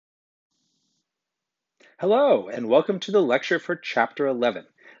Hello, and welcome to the lecture for Chapter 11.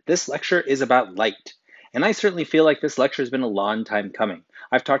 This lecture is about light, and I certainly feel like this lecture has been a long time coming.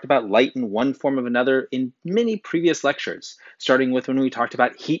 I've talked about light in one form or another in many previous lectures, starting with when we talked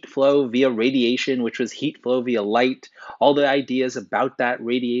about heat flow via radiation, which was heat flow via light, all the ideas about that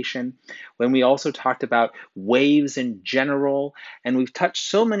radiation, when we also talked about waves in general, and we've touched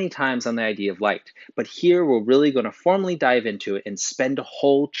so many times on the idea of light. But here we're really going to formally dive into it and spend a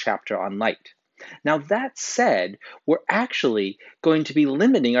whole chapter on light. Now, that said, we're actually going to be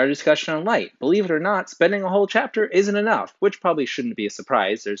limiting our discussion on light. Believe it or not, spending a whole chapter isn't enough, which probably shouldn't be a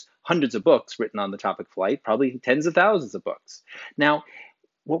surprise. There's hundreds of books written on the topic of light, probably tens of thousands of books. Now,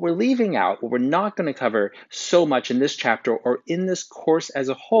 what we're leaving out, what we're not going to cover so much in this chapter or in this course as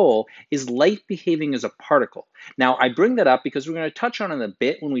a whole, is light behaving as a particle. Now, I bring that up because we're going to touch on it a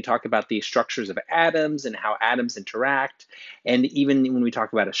bit when we talk about the structures of atoms and how atoms interact, and even when we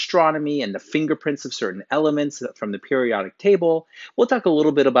talk about astronomy and the fingerprints of certain elements from the periodic table. We'll talk a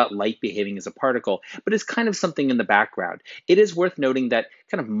little bit about light behaving as a particle, but it's kind of something in the background. It is worth noting that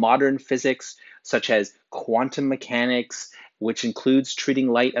kind of modern physics, such as quantum mechanics, which includes treating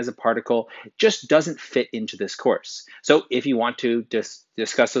light as a particle, just doesn't fit into this course. So if you want to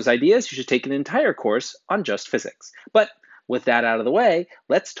discuss those ideas, you should take an entire course on just physics. But with that out of the way,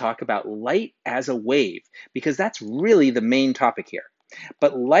 let's talk about light as a wave, because that's really the main topic here.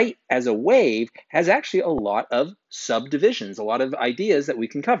 But light as a wave has actually a lot of subdivisions, a lot of ideas that we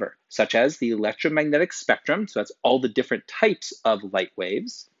can cover, such as the electromagnetic spectrum, so that's all the different types of light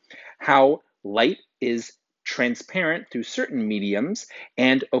waves, how light is transparent through certain mediums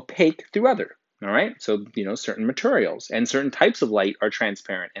and opaque through other. All right, so certain materials and certain types of light are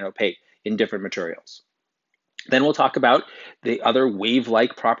transparent and opaque in different materials. Then we'll talk about the other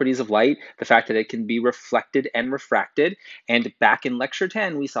wave-like properties of light, the fact that it can be reflected and refracted. And back in lecture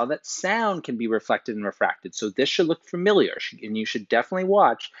 10, we saw that sound can be reflected and refracted. So this should look familiar, and you should definitely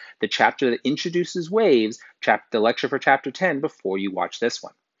watch the chapter that introduces waves, the lecture for chapter 10, before you watch this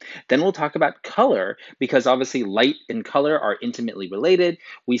one. Then we'll talk about color, because obviously light and color are intimately related.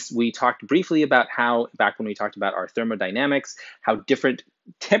 We talked briefly about how, back when we talked about our thermodynamics, how different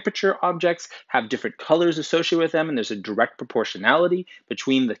temperature objects have different colors associated with them, and there's a direct proportionality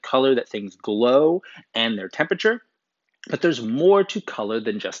between the color that things glow and their temperature. But there's more to color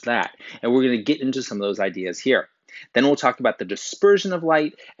than just that, and we're going to get into some of those ideas here. Then we'll talk about the dispersion of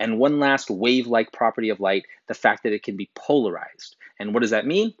light, and one last wave-like property of light, the fact that it can be polarized. And what does that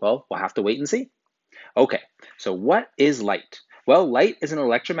mean? Well, we'll have to wait and see. Okay, so what is light? Well, light is an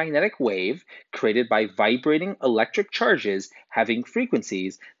electromagnetic wave created by vibrating electric charges having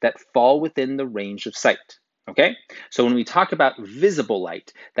frequencies that fall within the range of sight. Okay, so when we talk about visible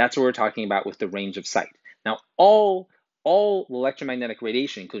light, that's what we're talking about with the range of sight. Now, all electromagnetic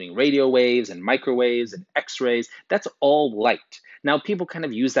radiation, including radio waves and microwaves and X-rays, that's all light. Now, people kind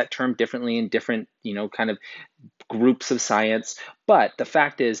of use that term differently in different, kind of groups of science, but the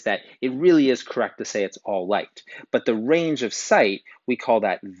fact is that it really is correct to say it's all light. But the range of sight, we call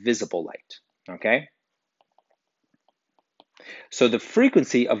that visible light, okay? So the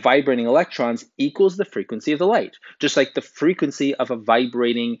frequency of vibrating electrons equals the frequency of the light, just like the frequency of a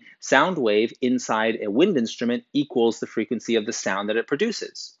vibrating sound wave inside a wind instrument equals the frequency of the sound that it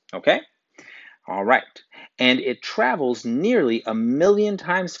produces, okay? All right, and it travels nearly 1,000,000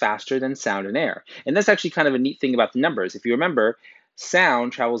 times faster than sound and air. And that's actually kind of a neat thing about the numbers. If you remember,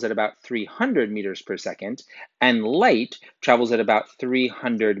 sound travels at about 300 meters per second, and light travels at about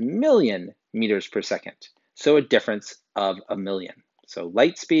 300 million meters per second. So a difference of 1,000,000. So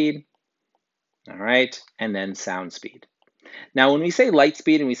light speed, all right, and then sound speed. Now, when we say light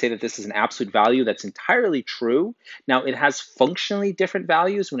speed and we say that this is an absolute value, that's entirely true. Now, it has functionally different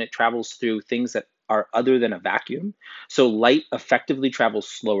values when it travels through things that are other than a vacuum. So light effectively travels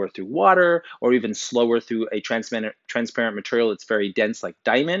slower through water or even slower through a transparent material that's very dense like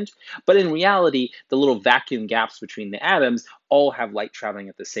diamond. But in reality, the little vacuum gaps between the atoms all have light traveling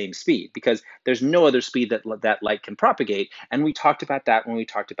at the same speed because there's no other speed that light can propagate. And we talked about that when we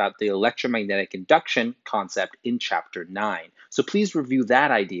talked about the electromagnetic induction concept in chapter 9. So please review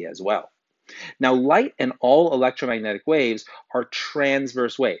that idea as well. Now, light and all electromagnetic waves are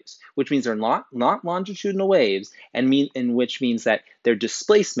transverse waves, which means they're not longitudinal waves, which means that their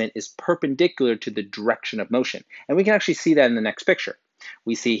displacement is perpendicular to the direction of motion. And we can actually see that in the next picture.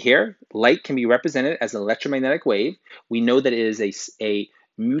 We see here, light can be represented as an electromagnetic wave. We know that it is a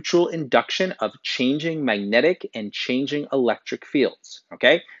mutual induction of changing magnetic and changing electric fields,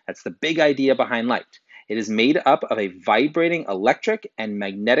 okay? That's the big idea behind light. It is made up of a vibrating electric and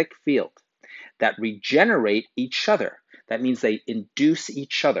magnetic field that regenerate each other. That means they induce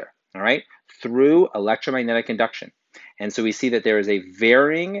each other. all right, through electromagnetic induction. And so we see that there is a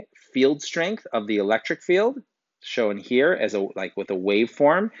varying field strength of the electric field, shown here as like with a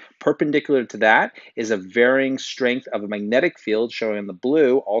waveform. Perpendicular to that is a varying strength of a magnetic field, showing in the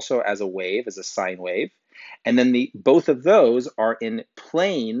blue also as a wave, as a sine wave. And then both of those are in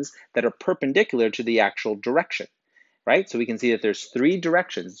planes that are perpendicular to the actual direction, right? So we can see that there's three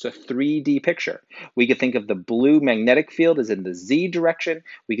directions. It's a 3D picture. We could think of the blue magnetic field as in the Z direction.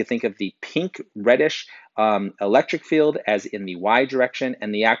 We could think of the pink reddish electric field as in the Y direction,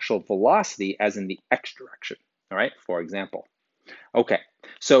 and the actual velocity as in the X direction, all right, for example. Okay,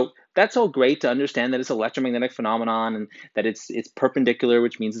 so that's all great to understand that it's an electromagnetic phenomenon and that it's perpendicular,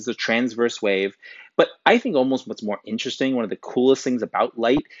 which means it's a transverse wave. But I think almost what's more interesting, one of the coolest things about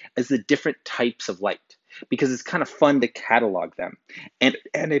light, is the different types of light, because it's kind of fun to catalog them. And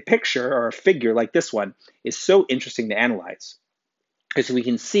a picture or a figure like this one is so interesting to analyze. So we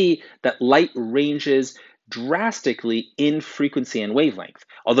can see that light ranges drastically in frequency and wavelength,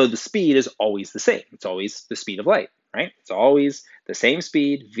 although the speed is always the same. It's always the speed of light, right? It's always the same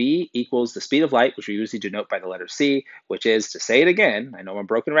speed. V equals the speed of light, which we usually denote by the letter C, which is, to say it again, I know I'm a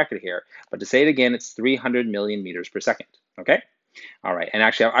broken record here, but to say it again, it's 300 million meters per second, okay? All right, and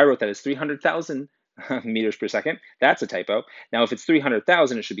actually I wrote that as 300,000 meters per second. That's a typo. Now, if it's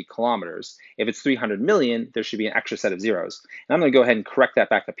 300,000, it should be kilometers. If it's 300 million, there should be an extra set of zeros. And I'm going to go ahead and correct that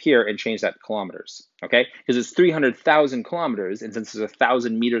back up here and change that to kilometers, okay? Because it's 300,000 kilometers, and since there's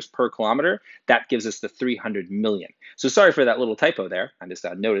 1,000 meters per kilometer, that gives us the 300 million. So sorry for that little typo there. I just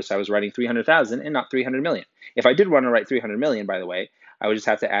noticed I was writing 300,000 and not 300 million. If I did want to write 300 million, by the way, I would just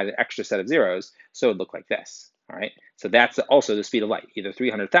have to add an extra set of zeros, so it would look like this. All right, so that's also the speed of light, either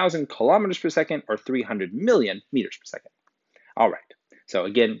 300,000 kilometers per second or 300 million meters per second. All right, so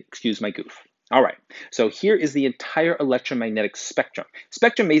again, excuse my goof. All right, so here is the entire electromagnetic spectrum.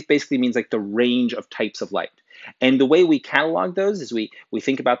 Spectrum basically means like the range of types of light. And the way we catalog those is we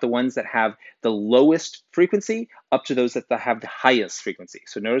think about the ones that have the lowest frequency up to those that have the highest frequency.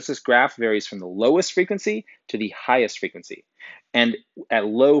 So notice this graph varies from the lowest frequency to the highest frequency. And at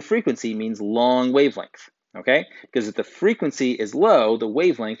low frequency means long wavelength. Okay, because if the frequency is low, the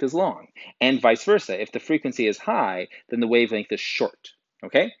wavelength is long, and vice versa. If the frequency is high, then the wavelength is short.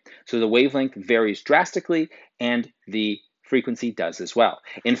 Okay, so the wavelength varies drastically, and the frequency does as well.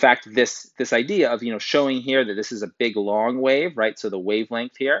 In fact, this idea of showing here that this is a big long wave, right? So the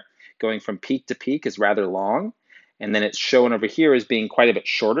wavelength here going from peak to peak is rather long, and then it's shown over here as being quite a bit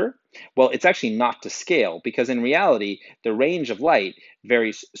shorter. Well, it's actually not to scale, because in reality, the range of light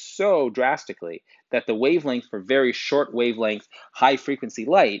varies so drastically that the wavelength for very short wavelength, high frequency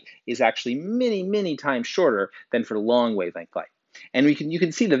light is actually many, many times shorter than for long wavelength light. And you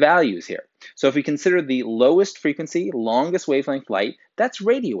can see the values here. So if we consider the lowest frequency, longest wavelength light, that's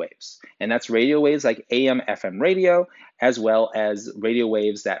radio waves. And that's radio waves like AM, FM radio, as well as radio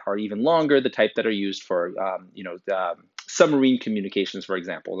waves that are even longer, the type that are used for submarine communications, for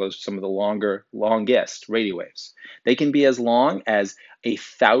example. Those are some of the longest radio waves. They can be as long as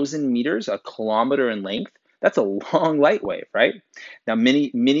 1,000 meters, a kilometer in length. That's a long light wave, right? Now,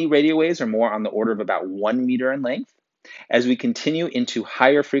 many radio waves are more on the order of about 1 meter in length. As we continue into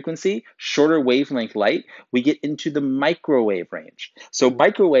higher frequency, shorter wavelength light, we get into the microwave range. So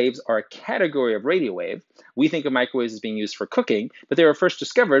microwaves are a category of radio wave. We think of microwaves as being used for cooking, but they were first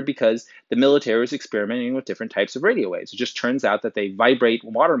discovered because the military was experimenting with different types of radio waves. It just turns out that they vibrate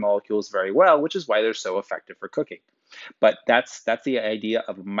water molecules very well, which is why they're so effective for cooking. But that's the idea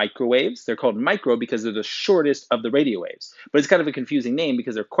of microwaves. They're called micro because they're the shortest of the radio waves. But it's kind of a confusing name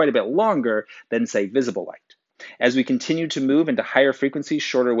because they're quite a bit longer than, say, visible light. As we continue to move into higher frequencies,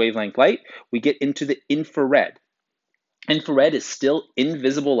 shorter wavelength light, we get into the infrared. Infrared is still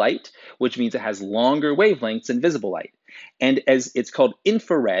invisible light, which means it has longer wavelengths than visible light. And as it's called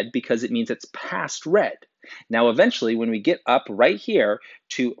infrared because it means it's past red. Now, eventually, when we get up right here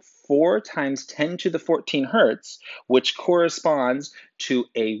to 4 times 10 to the 14 hertz, which corresponds to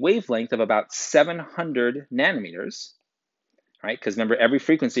a wavelength of about 700 nanometers, right? Because remember, every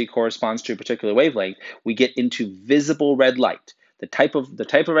frequency corresponds to a particular wavelength. We get into visible red light, the type of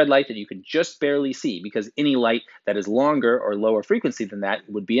red light that you can just barely see, because any light that is longer or lower frequency than that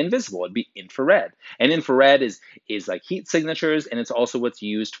would be invisible. It'd be infrared. And infrared is like heat signatures, and it's also what's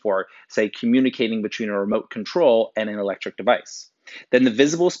used for, say, communicating between a remote control and an electric device. Then the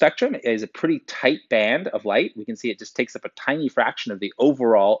visible spectrum is a pretty tight band of light. We can see it just takes up a tiny fraction of the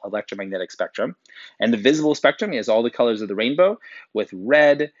overall electromagnetic spectrum. And the visible spectrum is all the colors of the rainbow, with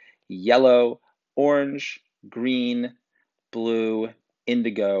red, yellow, orange, green, blue,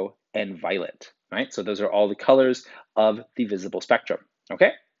 indigo, and violet, right? So those are all the colors of the visible spectrum,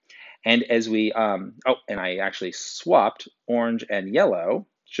 okay? And as we, and I actually swapped orange and yellow,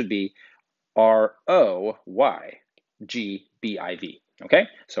 should be ROYGBIV. Okay,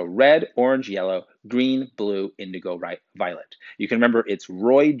 so red, orange, yellow, green, blue, indigo, violet. You can remember it's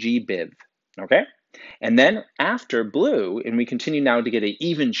Roy G. Biv. Okay, and then after blue, and we continue now to get an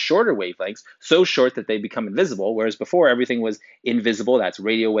even shorter wavelengths, so short that they become invisible, whereas before everything was invisible. That's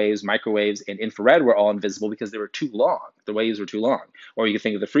radio waves, microwaves, and infrared were all invisible because they were too long. The waves were too long. Or you can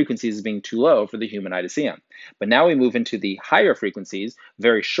think of the frequencies as being too low for the human eye to see them. But now we move into the higher frequencies,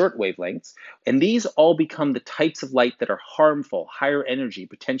 very short wavelengths, and these all become the types of light that are harmful, higher energy,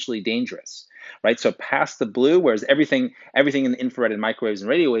 potentially dangerous. Right? So past the blue, whereas everything in the infrared and microwaves and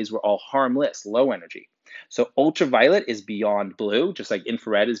radio waves were all harmless, low energy. So ultraviolet is beyond blue, just like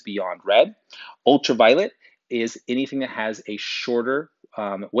infrared is beyond red. Ultraviolet is anything that has a shorter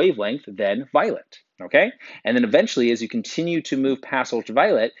wavelength than violet. Okay, and then eventually, as you continue to move past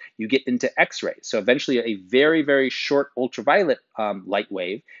ultraviolet, you get into X-rays. So eventually, a very, very short ultraviolet light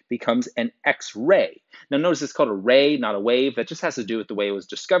wave becomes an X-ray. Now, notice it's called a ray, not a wave. That just has to do with the way it was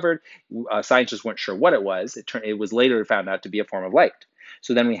discovered. Scientists weren't sure what it was. It was later found out to be a form of light.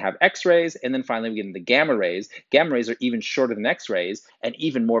 So then we have X-rays, and then finally we get into gamma rays. Gamma rays are even shorter than X-rays and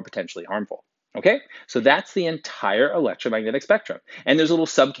even more potentially harmful. Okay, so that's the entire electromagnetic spectrum. And there's little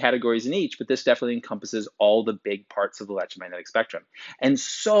subcategories in each, but this definitely encompasses all the big parts of the electromagnetic spectrum. And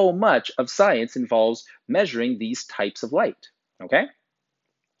so much of science involves measuring these types of light. Okay,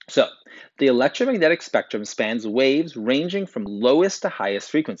 so the electromagnetic spectrum spans waves ranging from lowest to highest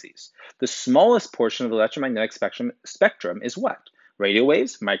frequencies. The smallest portion of the electromagnetic spectrum is what? Radio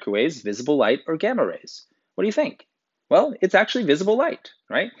waves, microwaves, visible light, or gamma rays? What do you think? Well, it's actually visible light,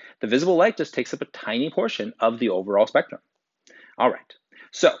 right? The visible light just takes up a tiny portion of the overall spectrum. All right,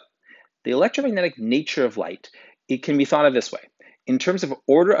 so the electromagnetic nature of light, it can be thought of this way. In terms of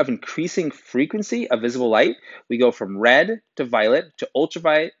order of increasing frequency of visible light, we go from red to violet to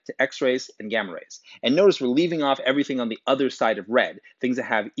ultraviolet to X-rays and gamma rays. And notice we're leaving off everything on the other side of red, things that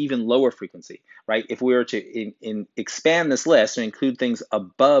have even lower frequency, right? If we were to expand this list and include things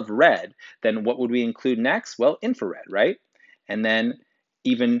above red, then what would we include next? Well, infrared, right? And then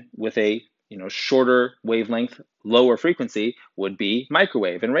even with a shorter wavelength, lower frequency would be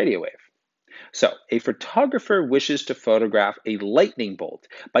microwave and radio wave. So, a photographer wishes to photograph a lightning bolt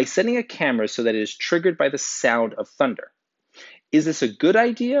by setting a camera so that it is triggered by the sound of thunder. Is this a good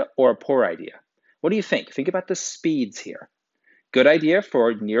idea or a poor idea? What do you think? Think about the speeds here. Good idea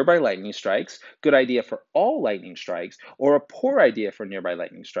for nearby lightning strikes, good idea for all lightning strikes, or a poor idea for nearby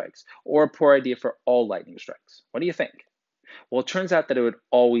lightning strikes, or a poor idea for all lightning strikes? What do you think? Well, it turns out that it would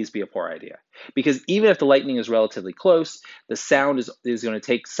always be a poor idea because even if the lightning is relatively close, the sound is going to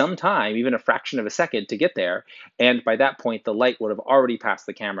take some time, even a fraction of a second, to get there. And by that point, the light would have already passed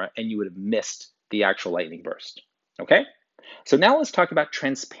the camera and you would have missed the actual lightning burst. Okay? So now let's talk about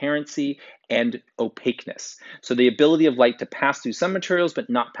transparency and opaqueness. So the ability of light to pass through some materials but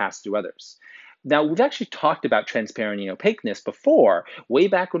not pass through others. Now, we've actually talked about transparency and opaqueness before, way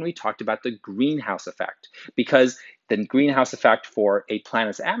back when we talked about the greenhouse effect, because the greenhouse effect for a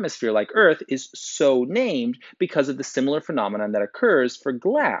planet's atmosphere like Earth is so named because of the similar phenomenon that occurs for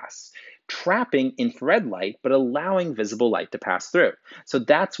glass, trapping infrared light but allowing visible light to pass through. So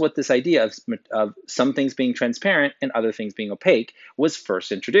that's what this idea of some things being transparent and other things being opaque was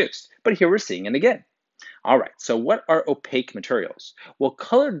first introduced. But here we're seeing it again. All right, so what are opaque materials? Well,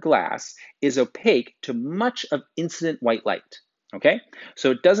 colored glass is opaque to much of incident white light, okay? So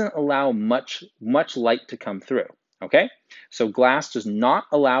it doesn't allow much light to come through, okay? So glass does not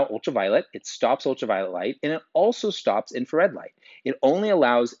allow ultraviolet, it stops ultraviolet light, and it also stops infrared light. It only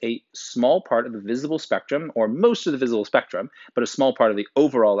allows a small part of the visible spectrum, or most of the visible spectrum, but a small part of the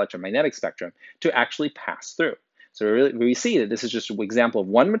overall electromagnetic spectrum to actually pass through. So we see that this is just an example of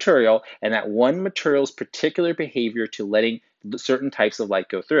one material and that one material's particular behavior to letting certain types of light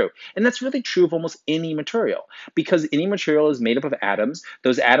go through. And that's really true of almost any material because any material is made up of atoms.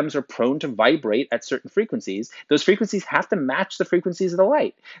 Those atoms are prone to vibrate at certain frequencies. Those frequencies have to match the frequencies of the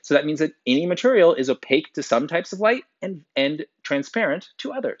light. So that means that any material is opaque to some types of light and transparent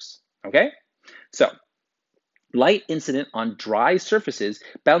to others. Okay? So light incident on dry surfaces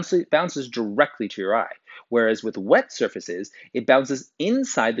bounces directly to your eye, whereas with wet surfaces, it bounces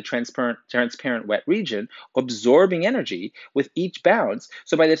inside the transparent wet region, absorbing energy with each bounce,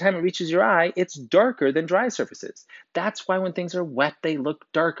 so by the time it reaches your eye, it's darker than dry surfaces. That's why when things are wet, they look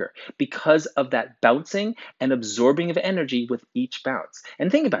darker, because of that bouncing and absorbing of energy with each bounce. And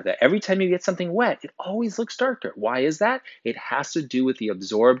think about that. Every time you get something wet, it always looks darker. Why is that? It has to do with the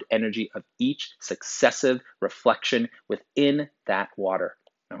absorbed energy of each successive reflection within that water.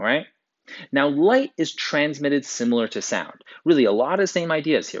 All right? Now, light is transmitted similar to sound. Really, a lot of the same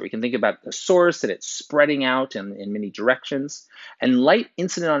ideas here. We can think about the source, that it's spreading out in many directions. And light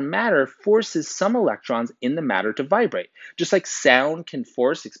incident on matter forces some electrons in the matter to vibrate. Just like sound can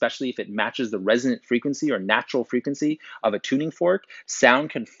force, especially if it matches the resonant frequency or natural frequency of a tuning fork,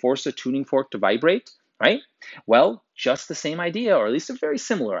 sound can force a tuning fork to vibrate, right? Well, just the same idea, or at least a very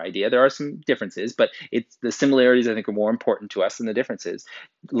similar idea. There are some differences, but it's the similarities I think are more important to us than the differences.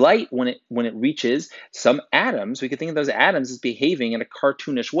 Light, when it reaches some atoms, we could think of those atoms as behaving in a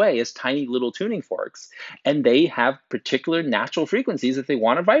cartoonish way as tiny little tuning forks, and they have particular natural frequencies that they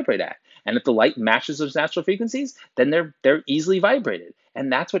want to vibrate at. And if the light matches those natural frequencies, then they're easily vibrated.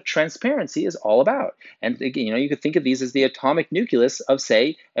 And that's what transparency is all about. And again, you could think of these as the atomic nucleus of,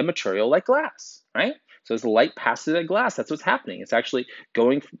 say, a material like glass, right? So as the light passes through that glass, that's what's happening. It's actually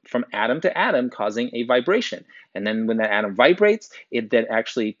going from atom to atom, causing a vibration. And then when that atom vibrates, it then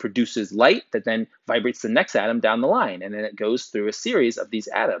actually produces light that then vibrates the next atom down the line. And then it goes through a series of these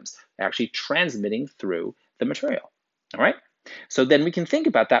atoms, actually transmitting through the material. All right? So then we can think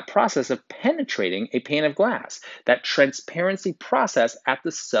about that process of penetrating a pane of glass, that transparency process at the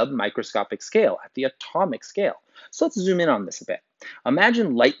submicroscopic scale, at the atomic scale. So let's zoom in on this a bit.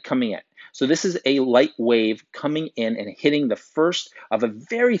 Imagine light coming in. So this is a light wave coming in and hitting the first of a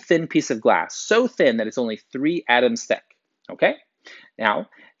very thin piece of glass, so thin that it's only 3 atoms thick, okay? Now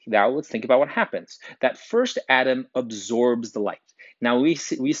let's think about what happens. That first atom absorbs the light. Now we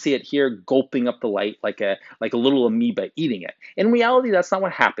see it here gulping up the light like a little amoeba eating it. In reality, that's not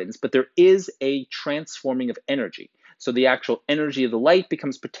what happens, but there is a transforming of energy. So the actual energy of the light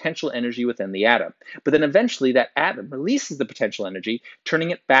becomes potential energy within the atom. But then eventually that atom releases the potential energy,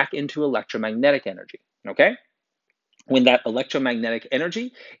 turning it back into electromagnetic energy, okay? When that electromagnetic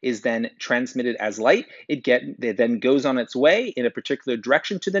energy is then transmitted as light, it then goes on its way in a particular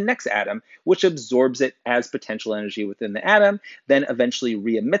direction to the next atom, which absorbs it as potential energy within the atom, then eventually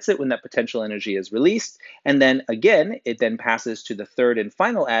re-emits it when that potential energy is released, and then again, it then passes to the third and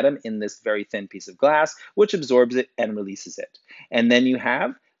final atom in this very thin piece of glass, which absorbs it and releases it. And then you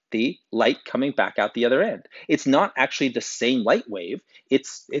have the light coming back out the other end. It's not actually the same light wave.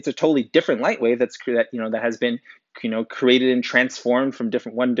 It's a totally different light wave that has been created and transformed from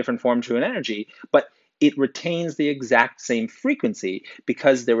one different form to an energy, but it retains the exact same frequency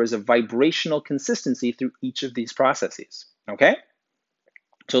because there was a vibrational consistency through each of these processes, okay?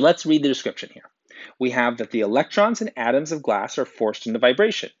 So let's read the description here. We have that the electrons and atoms of glass are forced into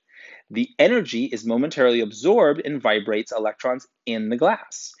vibration. The energy is momentarily absorbed and vibrates electrons in the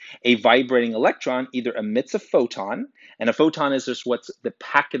glass. A vibrating electron either emits a photon, and a photon is just what's the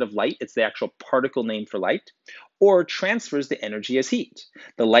packet of light, it's the actual particle name for light, or transfers the energy as heat.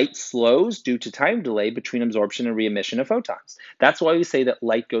 The light slows due to time delay between absorption and re-emission of photons. That's why we say that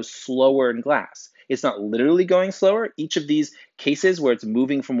light goes slower in glass. It's not literally going slower. Each of these cases where it's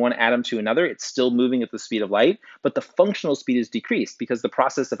moving from one atom to another, it's still moving at the speed of light, but the functional speed is decreased because the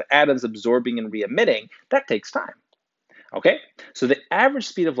process of atoms absorbing and re-emitting, that takes time. Okay, so the average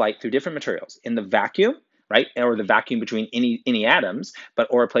speed of light through different materials in the vacuum, right, or the vacuum between any atoms,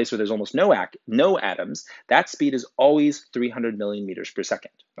 or a place where there's almost no atoms, that speed is always 300 million meters per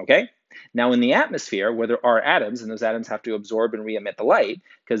second. Okay, now in the atmosphere where there are atoms and those atoms have to absorb and re-emit the light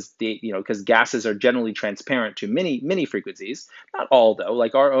because gases are generally transparent to many frequencies. Not all though,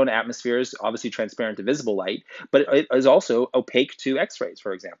 like our own atmosphere is obviously transparent to visible light, but it is also opaque to X-rays,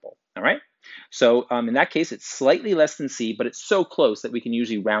 for example. All right. So in that case, it's slightly less than C, but it's so close that we can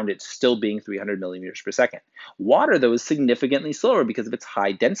usually round it still being 300 millimeters per second. Water, though, is significantly slower because of its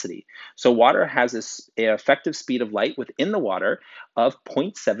high density. So water has an effective speed of light within the water of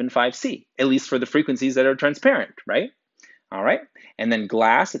 0.75 C, at least for the frequencies that are transparent, right? All right, and then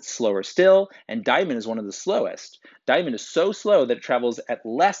glass, it's slower still, and diamond is one of the slowest. Diamond is so slow that it travels at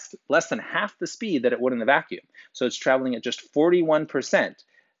less than half the speed that it would in the vacuum. So it's traveling at just 41%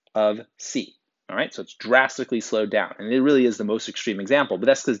 of C. All right, so it's drastically slowed down, and it really is the most extreme example, but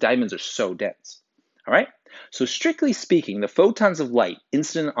that's because diamonds are so dense. All right, so strictly speaking, the photons of light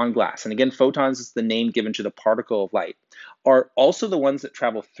incident on glass, and again, photons is the name given to the particle of light, are also the ones that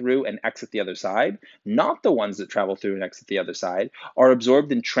travel through and exit the other side, not the ones that travel through and exit the other side, are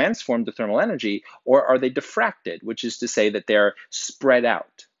absorbed and transformed to thermal energy, or are they diffracted, which is to say that they're spread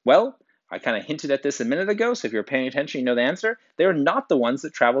out. Well, I kind of hinted at this a minute ago, so if you're paying attention, you know the answer. They're not the ones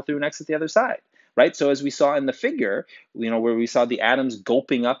that travel through and exit the other side, right? So as we saw in the figure, where we saw the atoms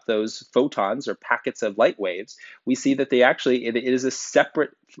gulping up those photons or packets of light waves, we see that it is a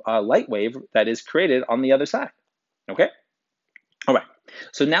separate light wave that is created on the other side, okay? All right,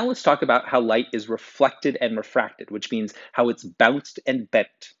 So now let's talk about how light is reflected and refracted, which means how it's bounced and bent.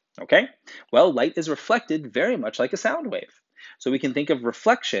 Okay? Well, light is reflected very much like a sound wave. So we can think of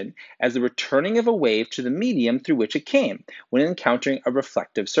reflection as the returning of a wave to the medium through which it came when encountering a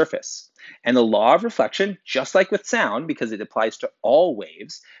reflective surface. And the law of reflection, just like with sound, because it applies to all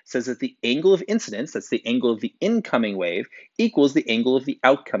waves, says that the angle of incidence, that's the angle of the incoming wave, equals the angle of the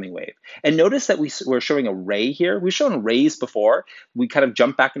outcoming wave. And notice that we're showing a ray here. We've shown rays before. We kind of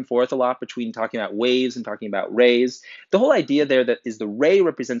jump back and forth a lot between talking about waves and talking about rays. The whole idea there that is the ray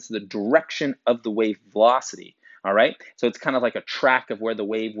represents the direction of the wave velocity. All right, so it's kind of like a track of where the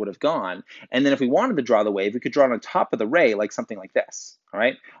wave would have gone. And then if we wanted to draw the wave, we could draw it on top of the ray like something like this. All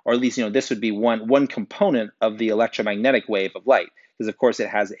right, or at least this would be one component of the electromagnetic wave of light, because of course it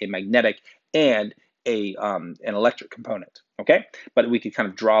has a magnetic and an electric component. Okay, but we could kind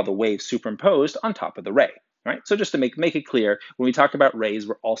of draw the wave superimposed on top of the ray. Right? So just to make it clear, when we talk about rays,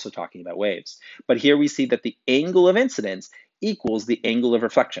 we're also talking about waves. But here we see that the angle of incidence equals the angle of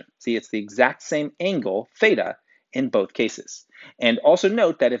reflection. See, it's the exact same angle, theta, in both cases. And also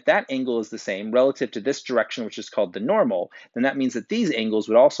note that if that angle is the same relative to this direction, which is called the normal, then that means that these angles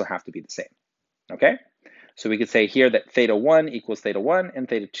would also have to be the same. Okay? So we could say here that theta 1 equals theta 1, and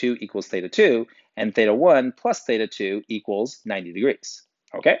theta 2 equals theta 2, and theta 1 plus theta 2 equals 90 degrees.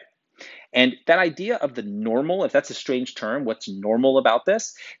 Okay? And that idea of the normal, if that's a strange term, what's normal about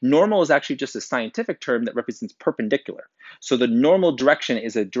this? Normal is actually just a scientific term that represents perpendicular. So the normal direction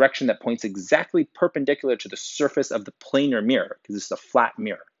is a direction that points exactly perpendicular to the surface of the planar mirror, because it's a flat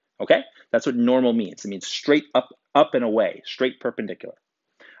mirror. Okay? That's what normal means. It means straight up and away, straight perpendicular.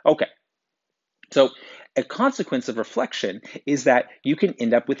 Okay. So a consequence of reflection is that you can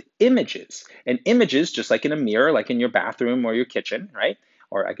end up with images. And images, just like in a mirror, like in your bathroom or your kitchen, right?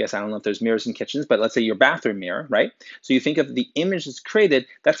 Or I guess I don't know if there's mirrors in kitchens, but let's say your bathroom mirror, right? So you think of the image that's created,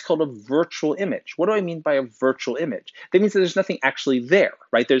 that's called a virtual image. What do I mean by a virtual image? That means that there's nothing actually there,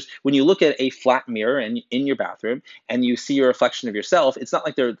 right? When you look at a flat mirror in your bathroom and you see a reflection of yourself, it's not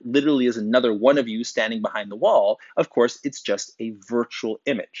like there literally is another one of you standing behind the wall. Of course, it's just a virtual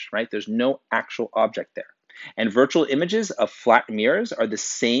image, right? There's no actual object there. And virtual images of flat mirrors are the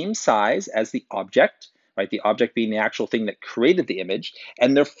same size as the object, right? The object being the actual thing that created the image,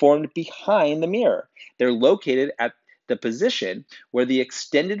 and they're formed behind the mirror. They're located at the position where the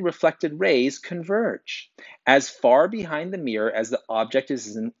extended reflected rays converge, as far behind the mirror as the object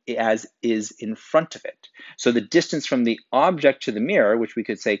is in front of it. So the distance from the object to the mirror, which we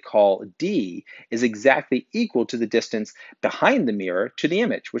could say call d, is exactly equal to the distance behind the mirror to the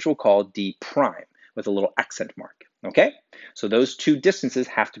image, which we'll call d prime with a little accent mark. Okay, so those two distances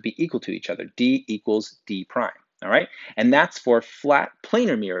have to be equal to each other. D equals D prime, all right? And that's for flat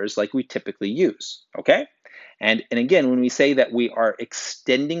planar mirrors like we typically use, okay? And again, when we say that we are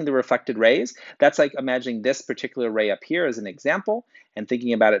extending the reflected rays, that's like imagining this particular ray up here as an example and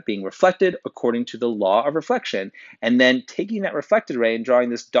thinking about it being reflected according to the law of reflection, and then taking that reflected ray and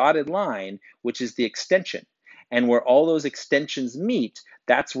drawing this dotted line, which is the extension. And where all those extensions meet,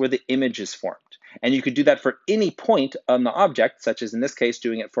 that's where the image is formed. And you could do that for any point on the object, such as in this case,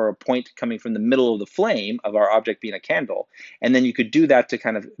 doing it for a point coming from the middle of the flame of our object being a candle. And then you could do that to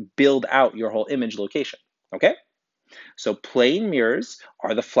kind of build out your whole image location, okay? So plane mirrors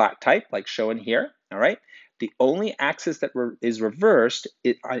are the flat type, like shown here, all right? The only axis that is reversed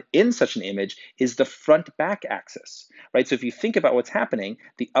in such an image is the front-back axis, right? So if you think about what's happening,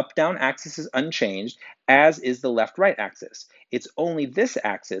 the up-down axis is unchanged, as is the left-right axis. It's only this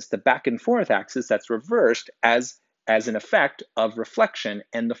axis, the back and forth axis, that's reversed as an effect of reflection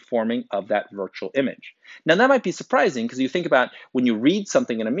and the forming of that virtual image. Now that might be surprising because you think about when you read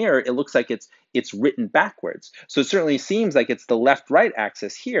something in a mirror, it looks like it's written backwards. So it certainly seems like it's the left-right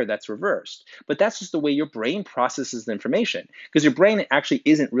axis here that's reversed. But that's just the way your brain processes the information, because your brain actually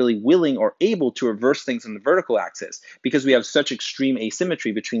isn't really willing or able to reverse things on the vertical axis because we have such extreme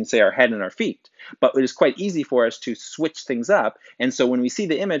asymmetry between, say, our head and our feet. But it is quite easy for us to switch things up. And so when we see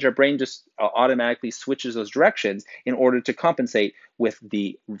the image, our brain just automatically switches those directions in order to compensate with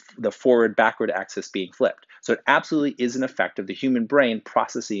the forward-backward axis being flipped. So it absolutely is an effect of the human brain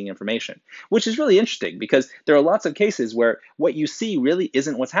processing information, which is really interesting because there are lots of cases where what you see really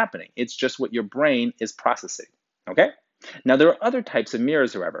isn't what's happening. It's just what your brain is processing, okay? Now, there are other types of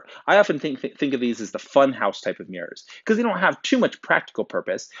mirrors, however. I often think of these as the fun house type of mirrors because they don't have too much practical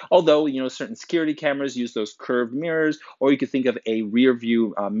purpose, although, certain security cameras use those curved mirrors, or you could think of a rear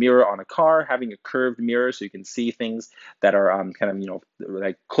view mirror on a car having a curved mirror so you can see things that are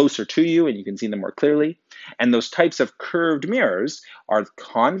like closer to you and you can see them more clearly. And those types of curved mirrors are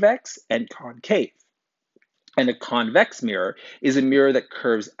convex and concave. And a convex mirror is a mirror that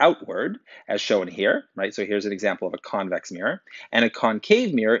curves outward, as shown here, right? So here's an example of a convex mirror. And a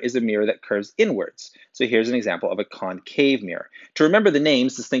concave mirror is a mirror that curves inwards. So here's an example of a concave mirror. To remember the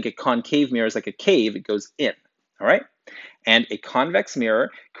names, just think a concave mirror is like a cave, it goes in, all right? And a convex mirror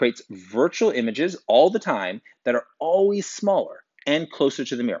creates virtual images all the time that are always smaller and closer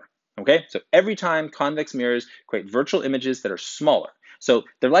to the mirror, okay? So every time convex mirrors create virtual images that are smaller. So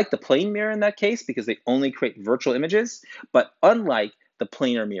they're like the plane mirror in that case because they only create virtual images, but unlike the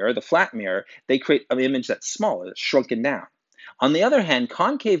planar mirror, the flat mirror, they create an image that's smaller, that's shrunken down. On the other hand,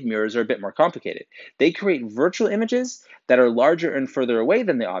 concave mirrors are a bit more complicated. They create virtual images that are larger and further away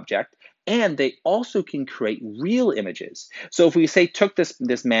than the object, and they also can create real images. So if we say took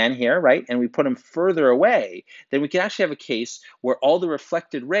this man here, right, and we put him further away, then we can actually have a case where all the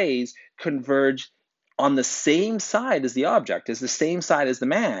reflected rays converge on the same side as the object, as the same side as the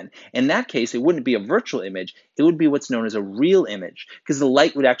man. In that case, it wouldn't be a virtual image, it would be what's known as a real image, because the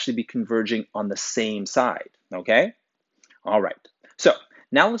light would actually be converging on the same side, okay? All right, so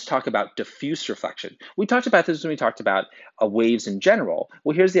now let's talk about diffuse reflection. We talked about this when we talked about waves in general.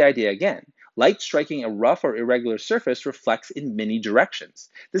 Well, here's the idea again. Light striking a rough or irregular surface reflects in many directions.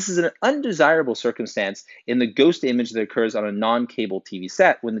 This is an undesirable circumstance in the ghost image that occurs on a non-cable TV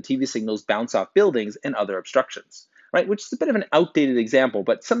set when the TV signals bounce off buildings and other obstructions, right? Which is a bit of an outdated example,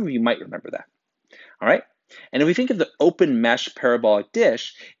 but some of you might remember that, all right? And if we think of the open mesh parabolic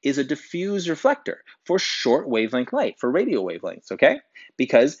dish is a diffuse reflector for short wavelength light, for radio wavelengths, okay?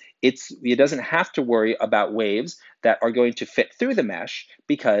 Because it doesn't have to worry about waves that are going to fit through the mesh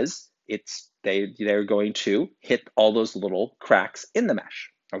because they're going to hit all those little cracks in the mesh,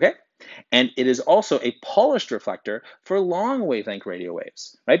 okay? And it is also a polished reflector for long wavelength radio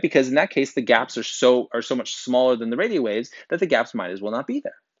waves, right? Because in that case, the gaps are so much smaller than the radio waves that the gaps might as well not be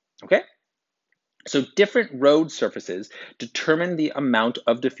there, okay? So different road surfaces determine the amount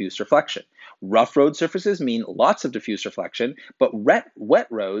of diffuse reflection. Rough road surfaces mean lots of diffuse reflection, but wet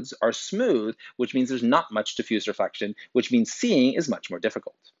roads are smooth, which means there's not much diffuse reflection, which means seeing is much more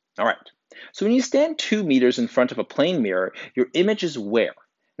difficult. All right, so when you stand 2 meters in front of a plane mirror, your image is where?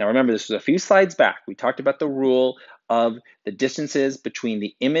 Now remember, this was a few slides back. We talked about the rule of the distances between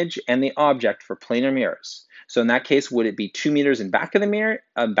the image and the object for planar mirrors. So in that case, would it be 2 meters in back of the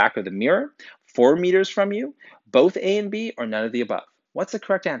mirror, 4 meters from you, both A and B, or none of the above? What's the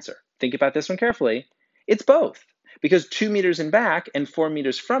correct answer? Think about this one carefully. It's both, because 2 meters in back and 4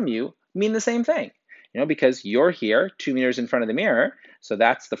 meters from you mean the same thing. Because you're here, 2 meters in front of the mirror, so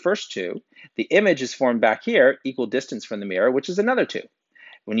that's the first 2. The image is formed back here, equal distance from the mirror, which is another 2.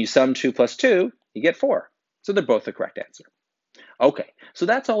 When you sum 2 plus 2, you get 4. So they're both the correct answer. Okay, so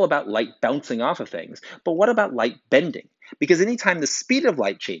that's all about light bouncing off of things, but what about light bending? Because anytime the speed of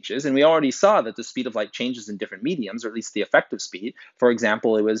light changes, and we already saw that the speed of light changes in different mediums, or at least the effective speed. For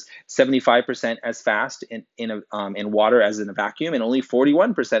example, it was 75% as fast in water as in a vacuum, and only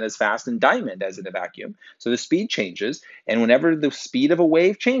 41% as fast in diamond as in a vacuum. So the speed changes, and whenever the speed of a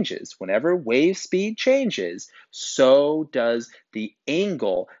wave changes, whenever wave speed changes, so does the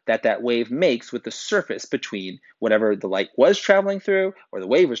angle that that wave makes with the surface between whatever the light was traveling through, or the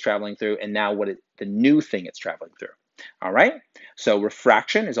wave was traveling through, and now the new thing it's traveling through. All right, so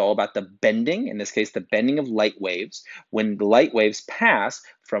refraction is all about the bending, in this case, the bending of light waves, when the light waves pass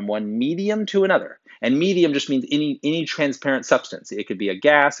from one medium to another. And medium just means any transparent substance. It could be a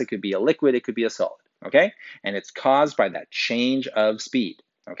gas, it could be a liquid, it could be a solid, okay? And it's caused by that change of speed,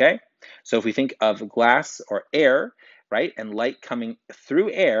 okay? So if we think of glass or air, right, and light coming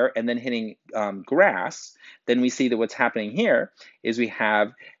through air and then hitting grass, then we see that what's happening here is we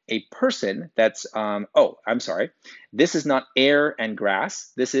have a person that's, I'm sorry, this is not air and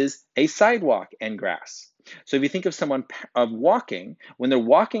grass, this is a sidewalk and grass. So if you think of someone walking, when they're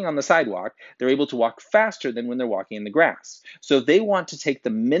walking on the sidewalk, they're able to walk faster than when they're walking in the grass. So if they want to take the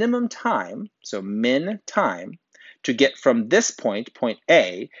minimum time, so min time, to get from this point, point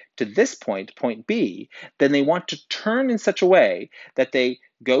A, to this point, point B, then they want to turn in such a way that they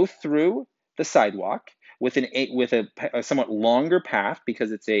go through the sidewalk with a somewhat longer path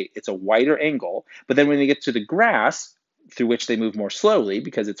because it's a wider angle. But then when they get to the grass, through which they move more slowly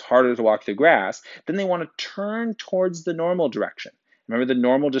because it's harder to walk through grass, then they want to turn towards the normal direction. Remember, the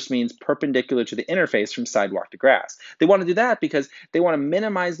normal just means perpendicular to the interface from sidewalk to grass. They want to do that because they want to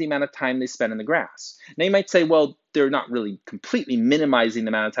minimize the amount of time they spend in the grass. Now you might say, well, they're not really completely minimizing the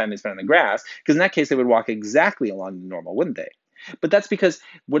amount of time they spend in the grass, because in that case they would walk exactly along the normal, wouldn't they? But that's because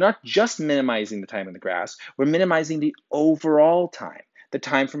we're not just minimizing the time in the grass, we're minimizing the overall time, the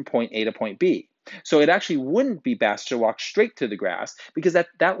time from point A to point B. So it actually wouldn't be best to walk straight through the grass because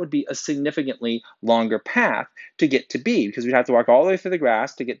that would be a significantly longer path to get to B because we'd have to walk all the way through the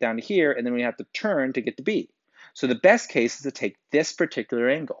grass to get down to here and then we have to turn to get to B. So the best case is to take this particular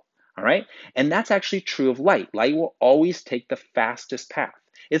angle, all right? And that's actually true of light. Light will always take the fastest path.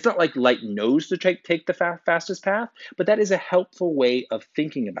 It's not like light knows to take the fastest path, but that is a helpful way of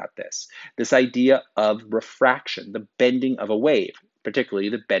thinking about this idea of refraction, the bending of a wave, particularly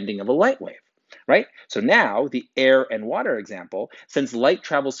the bending of a light wave. Right? So now the air and water example, since light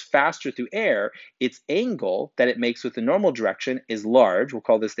travels faster through air, its angle that it makes with the normal direction is large. We'll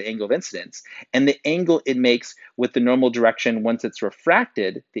call this the angle of incidence. And the angle it makes with the normal direction once it's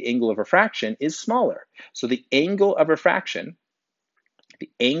refracted, the angle of refraction, is smaller. So the angle of refraction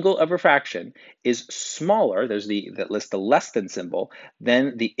is smaller, there's that list the less than symbol,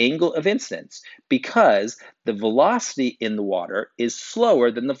 than the angle of incidence because the velocity in the water is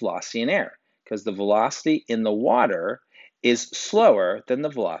slower than the velocity in air because the velocity in the water is slower than the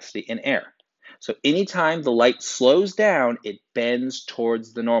velocity in air. So anytime the light slows down, it bends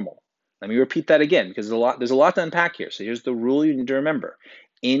towards the normal. Let me repeat that again because there's a lot to unpack here. So here's the rule you need to remember.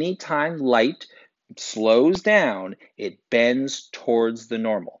 Anytime light slows down, it bends towards the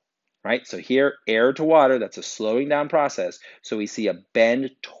normal, right? So here, air to water, that's a slowing down process. So we see a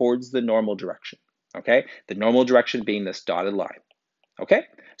bend towards the normal direction, okay? The normal direction being this dotted line, okay?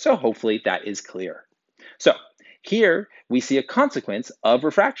 So hopefully that is clear. So here we see a consequence of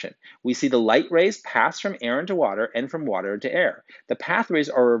refraction. We see the light rays pass from air into water and from water into air. The pathways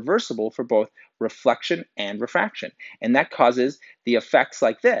are reversible for both reflection and refraction, and that causes the effects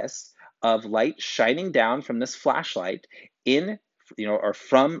like this of light shining down from this flashlight or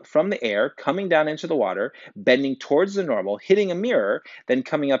from the air, coming down into the water, bending towards the normal, hitting a mirror, then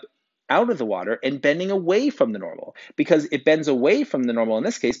coming up out of the water and bending away from the normal because it bends away from the normal in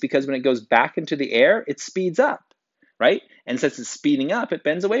this case because when it goes back into the air, it speeds up, right? And since it's speeding up, it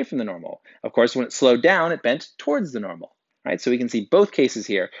bends away from the normal. Of course, when it slowed down, it bent towards the normal, right? So we can see both cases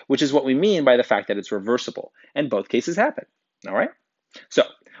here, which is what we mean by the fact that it's reversible, and both cases happen, all right? So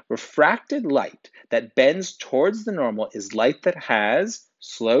refracted light that bends towards the normal is light that has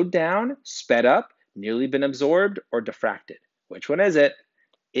slowed down, sped up, nearly been absorbed, or diffracted. Which one is it?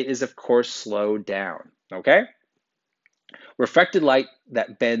 It is, of course, slowed down, okay? Refracted light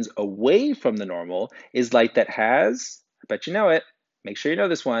that bends away from the normal is light that has, I bet you know it, make sure you know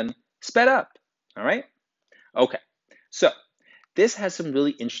this one, sped up, all right? Okay, so this has some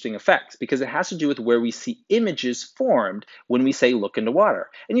really interesting effects because it has to do with where we see images formed when we say look into water.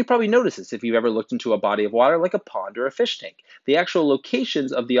 And you probably noticed this if you've ever looked into a body of water like a pond or a fish tank. The actual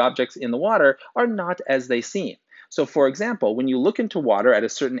locations of the objects in the water are not as they seem. So for example, when you look into water at a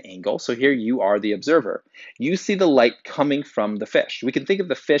certain angle, so here you are the observer, you see the light coming from the fish. We can think of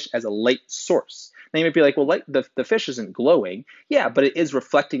the fish as a light source. Now you might be like, well, the fish isn't glowing. Yeah, but it is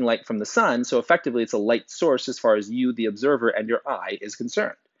reflecting light from the sun, so effectively it's a light source as far as you, the observer, and your eye is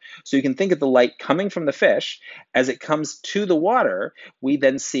concerned. So you can think of the light coming from the fish. As it comes to the water, we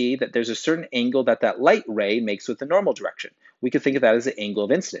then see that there's a certain angle that light ray makes with the normal direction. We could think of that as the angle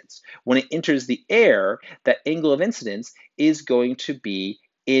of incidence. When it enters the air, that angle of incidence is going to be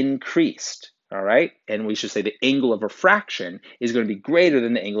increased. All right, and we should say the angle of refraction is going to be greater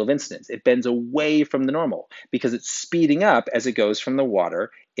than the angle of incidence. It bends away from the normal because it's speeding up as it goes from the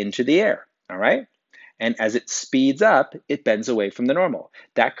water into the air. All right, and as it speeds up, it bends away from the normal.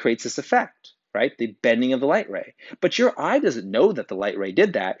 That creates this effect, right? The bending of the light ray. But your eye doesn't know that the light ray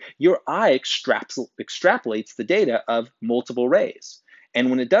did that. Your eye extrapolates the data of multiple rays. And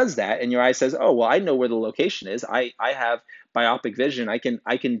when it does that, and your eye says, "Oh, well, I know where the location is. I have biopic vision. I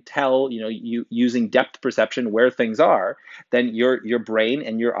can tell, you using depth perception where things are." Then your brain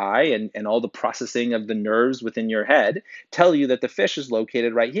and your eye and all the processing of the nerves within your head tell you that the fish is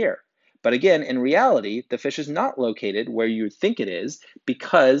located right here. But again, in reality, the fish is not located where you think it is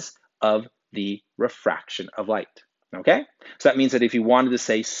because of the refraction of light. Okay? So that means that if you wanted to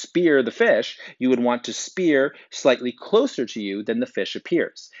say spear the fish, you would want to spear slightly closer to you than the fish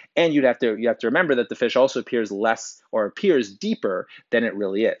appears. And you have to remember that the fish also appears less or appears deeper than it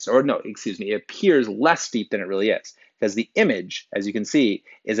really is. Or no, excuse me, it appears less deep than it really is because the image, as you can see,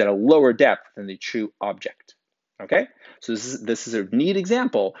 is at a lower depth than the true object. Okay? So this is a neat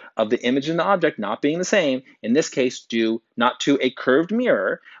example of the image and the object not being the same, in this case due not to a curved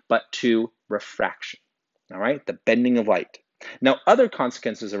mirror, but to refraction. All right, the bending of light. Now, other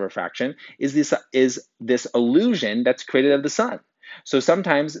consequences of refraction is this illusion that's created of the sun. So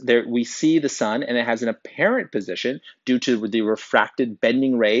sometimes we see the sun and it has an apparent position due to the refracted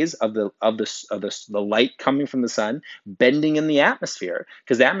bending rays of the light coming from the sun bending in the atmosphere,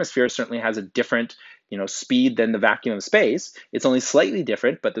 because the atmosphere certainly has a different speed than the vacuum of space. It's only slightly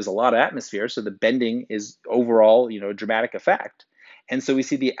different, but there's a lot of atmosphere, so the bending is overall a dramatic effect. And so we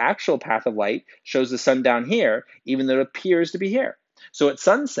see the actual path of light shows the sun down here, even though it appears to be here. So at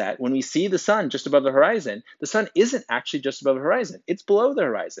sunset, when we see the sun just above the horizon, the sun isn't actually just above the horizon. It's below the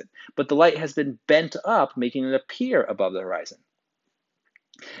horizon, but the light has been bent up, making it appear above the horizon.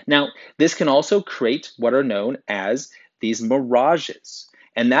 Now, this can also create what are known as these mirages.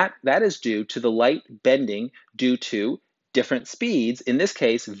 And that is due to the light bending due to different speeds, in this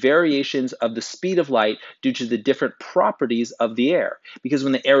case, variations of the speed of light due to the different properties of the air. Because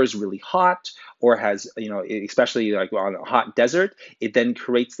when the air is really hot or has, especially like on a hot desert, it then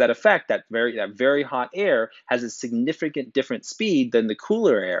creates that effect that very hot air has a significant different speed than the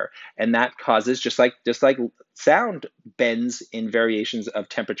cooler air. And that causes, just like sound bends in variations of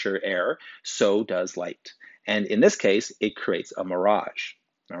temperature air, so does light. And in this case, it creates a mirage.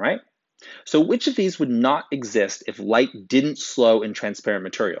 All right? So which of these would not exist if light didn't slow in transparent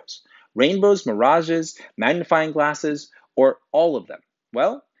materials? Rainbows, mirages, magnifying glasses, or all of them?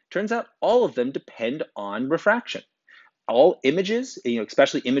 Well, turns out all of them depend on refraction. All images,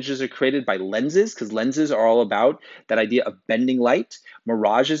 especially images are created by lenses, because lenses are all about that idea of bending light.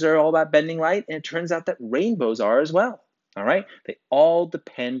 Mirages are all about bending light, and it turns out that rainbows are as well. All right, they all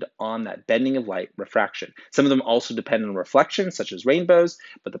depend on that bending of light, refraction. Some of them also depend on reflection, such as rainbows,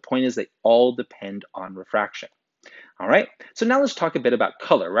 but the point is they all depend on refraction. All right, so now let's talk a bit about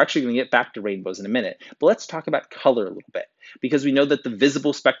color. We're actually going to get back to rainbows in a minute, but let's talk about color a little bit, because we know that the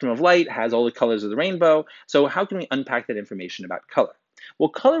visible spectrum of light has all the colors of the rainbow. So how can we unpack that information about color? Well,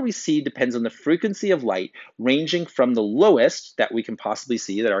 color we see depends on the frequency of light, ranging from the lowest that we can possibly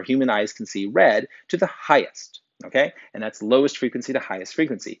see, that our human eyes can see, red, to the highest. Okay, and that's lowest frequency to highest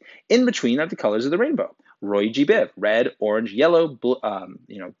frequency. In between are the colors of the rainbow: Roy G. Biv, red, orange, yellow, blue,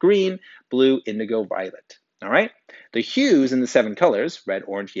 green, blue, indigo, violet. All right, the hues in the 7 colors, red,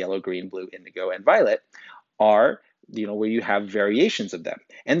 orange, yellow, green, blue, indigo, and violet, are where you have variations of them,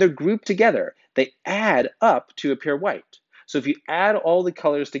 and they're grouped together. They add up to appear white. So if you add all the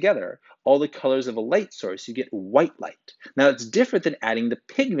colors together, all the colors of a light source, you get white light. Now it's different than adding the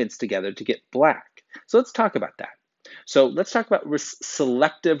pigments together to get black. So let's talk about that. So let's talk about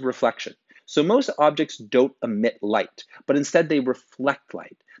selective reflection. So most objects don't emit light, but instead they reflect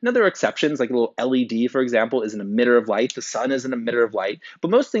light. Now there are exceptions, like a little LED, for example, is an emitter of light. The sun is an emitter of light.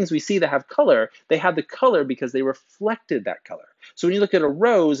 But most things we see that have color, they have the color because they reflected that color. So when you look at a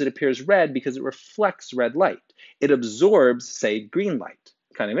rose, it appears red because it reflects red light. It absorbs, say, green light.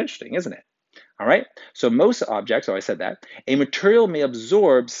 Kind of interesting, isn't it? All right, so most objects, I said that, a material may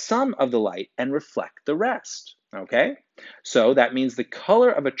absorb some of the light and reflect the rest. Okay, so that means the color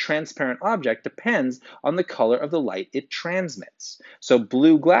of a transparent object depends on the color of the light it transmits. So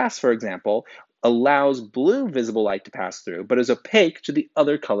blue glass, for example, allows blue visible light to pass through, but is opaque to the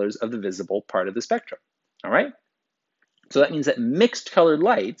other colors of the visible part of the spectrum. All right? So that means that mixed colored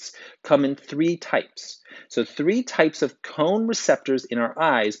lights come in 3 types. So 3 types of cone receptors in our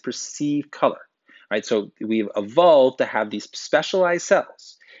eyes perceive color. Right? So we've evolved to have these specialized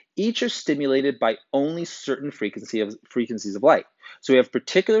cells. Each are stimulated by only certain frequencies of light. So we have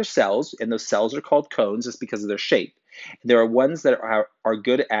particular cells, and those cells are called cones just because of their shape. There are ones that are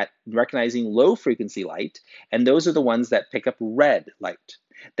good at recognizing low frequency light, and those are the ones that pick up red light.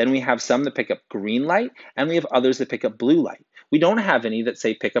 Then we have some that pick up green light, and we have others that pick up blue light. We don't have any that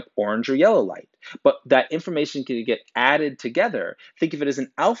say pick up orange or yellow light, but that information can get added together. Think of it as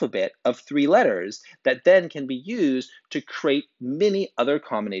an alphabet of 3 letters that then can be used to create many other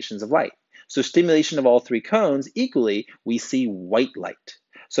combinations of light. So stimulation of all 3 cones equally, we see white light.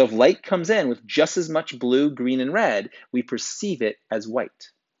 So if light comes in with just as much blue, green, and red, we perceive it as white.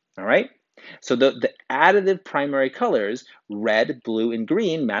 All right? So the additive primary colors, red, blue, and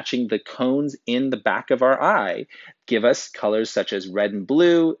green, matching the cones in the back of our eye, give us colors such as red and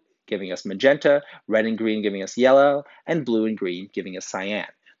blue, giving us magenta, red and green giving us yellow, and blue and green giving us cyan.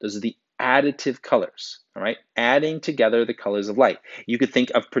 Those are the additive colors, all right? Adding together the colors of light. You could think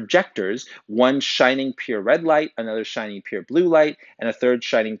of projectors, one shining pure red light, another shining pure blue light, and a third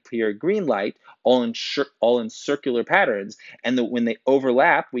shining pure green light, all in circular patterns. And when they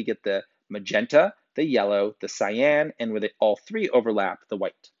overlap, we get the magenta, the yellow, the cyan, and where they all 3 overlap, the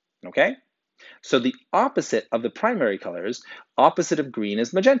white, okay? So the opposite of the primary colors, opposite of green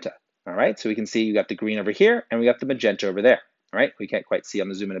is magenta, all right? So we can see you got the green over here, and we got the magenta over there, all right? We can't quite see on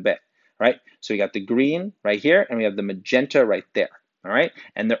the zoom in a bit, all right? So we got the green right here, and we have the magenta right there, all right?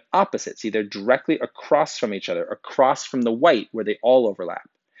 And they're opposites, either directly across from each other, across from the white where they all overlap.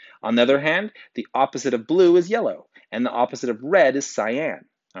 On the other hand, the opposite of blue is yellow, and the opposite of red is cyan.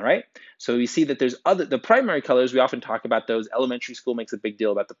 All right. So we see that there's the primary colors. We often talk about those. Elementary school makes a big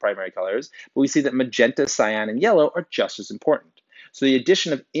deal about the primary colors, but we see that magenta, cyan, and yellow are just as important. So the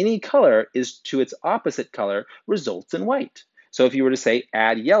addition of any color is to its opposite color results in white. So if you were to say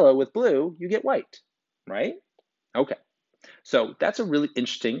add yellow with blue, you get white, right? Okay. So that's a really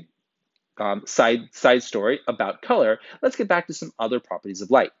interesting side story about color. Let's get back to some other properties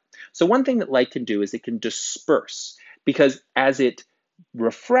of light. So one thing that light can do is it can disperse, because as it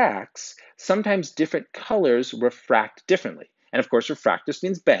refracts, sometimes different colors refract differently. And of course, refract just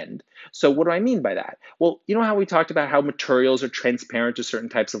means bend. So what do I mean by that? Well, you know how we talked about how materials are transparent to certain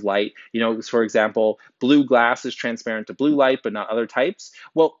types of light? You know, for example, blue glass is transparent to blue light, but not other types.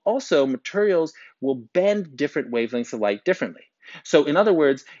 Well, also materials will bend different wavelengths of light differently. So in other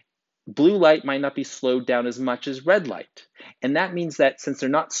words, blue light might not be slowed down as much as red light. And that means that since they're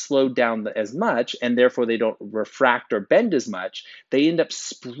not slowed down as much, and therefore they don't refract or bend as much, they end up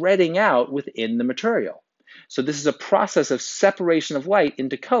spreading out within the material. So this is a process of separation of light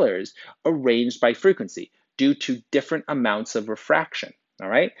into colors arranged by frequency due to different amounts of refraction. All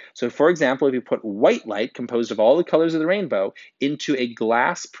right. So for example, if you put white light composed of all the colors of the rainbow into a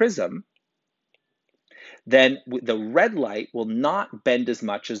glass prism, then the red light will not bend as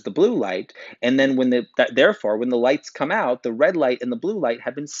much as the blue light. And then therefore, when the lights come out, the red light and the blue light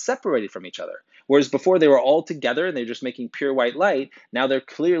have been separated from each other. Whereas before they were all together and they're just making pure white light, now they're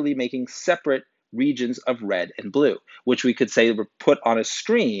clearly making separate regions of red and blue, which we could say were put on a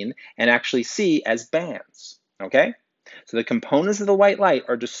screen and actually see as bands, okay? So the components of the white light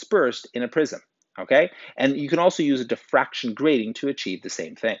are dispersed in a prism, okay? And you can also use a diffraction grating to achieve the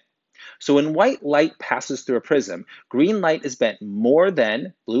same thing. So when white light passes through a prism, green light is bent more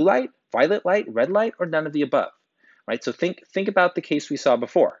than blue light, violet light, red light, or none of the above, right? So think about the case we saw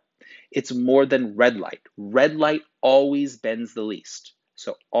before. It's more than red light. Red light always bends the least.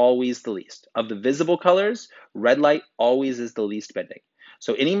 So always the least. Of the visible colors, red light always is the least bending.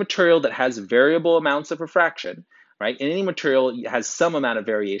 So any material that has variable amounts of refraction, right? And any material has some amount of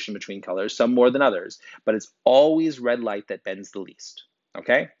variation between colors, some more than others, but it's always red light that bends the least,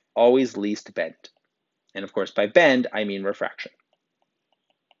 okay? Always least bend. And of course, by bend, I mean refraction.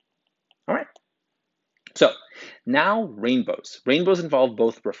 All right. So now rainbows. Rainbows involve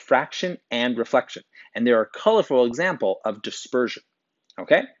both refraction and reflection. And they're a colorful example of dispersion.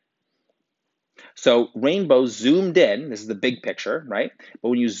 Okay? So rainbows zoomed in, this is the big picture, right? But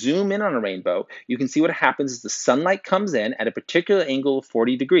when you zoom in on a rainbow, you can see what happens is the sunlight comes in at a particular angle of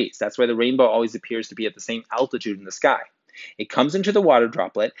 40 degrees. That's why the rainbow always appears to be at the same altitude in the sky. It comes into the water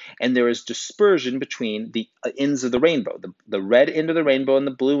droplet, and there is dispersion between the ends of the rainbow, the red end of the rainbow and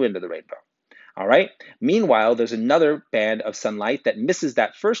the blue end of the rainbow. All right. Meanwhile, there's another band of sunlight that misses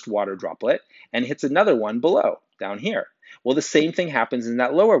that first water droplet and hits another one below, down here. Well, the same thing happens in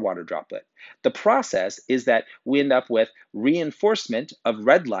that lower water droplet. The process is that we end up with reinforcement of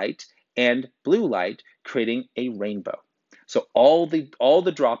red light and blue light, creating a rainbow. So all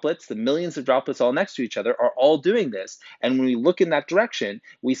the droplets, the millions of droplets all next to each other, are all doing this. And when we look in that direction,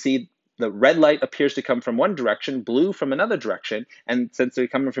 we see the red light appears to come from one direction, blue from another direction, and since they're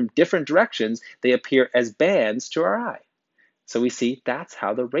coming from different directions, they appear as bands to our eye. So we see that's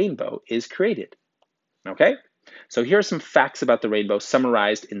how the rainbow is created. Okay? So here are some facts about the rainbow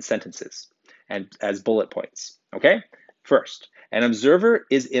summarized in sentences and as bullet points. Okay? First, an observer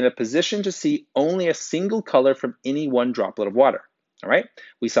is in a position to see only a single color from any one droplet of water. All right,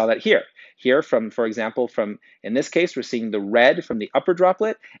 we saw that here. Here, for example, in this case, we're seeing the red from the upper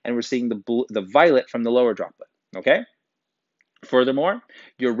droplet, and we're seeing the violet from the lower droplet. Okay. Furthermore,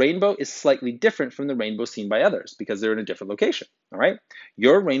 your rainbow is slightly different from the rainbow seen by others because they're in a different location. All right.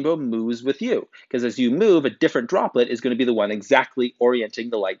 Your rainbow moves with you because as you move, a different droplet is going to be the one exactly orienting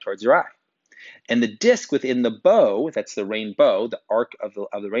the light towards your eye. And the disk within the bow, that's the rainbow, the arc of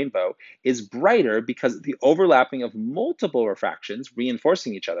the rainbow, is brighter because of the overlapping of multiple refractions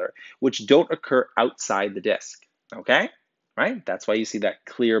reinforcing each other, which don't occur outside the disk. Okay? Right? That's why you see that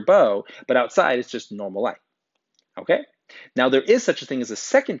clear bow, but outside it's just normal light. Okay? Now, there is such a thing as a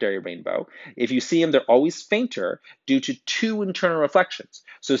secondary rainbow. If you see them, they're always fainter due to two internal reflections.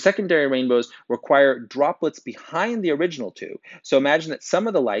 So secondary rainbows require droplets behind the original two. So imagine that some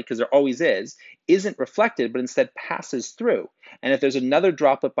of the light, because there always is, isn't reflected, but instead passes through. And if there's another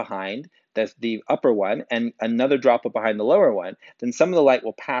droplet behind the upper one and another droplet behind the lower one, then some of the light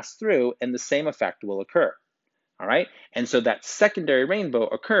will pass through and the same effect will occur. all right? And so that secondary rainbow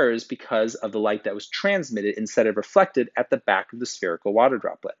occurs because of the light that was transmitted instead of reflected at the back of the spherical water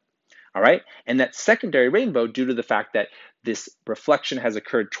droplet, all right? And that secondary rainbow, due to the fact that this reflection has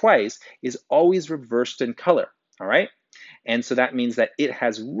occurred twice, is always reversed in color, all right? And so that means that it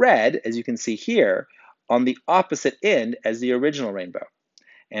has red, as you can see here, on the opposite end as the original rainbow.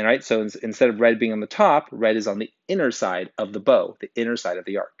 And right, so instead of red being on the top, red is on the inner side of the bow, the inner side of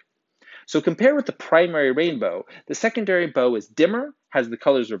the arc. So compared with the primary rainbow, the secondary bow is dimmer, has the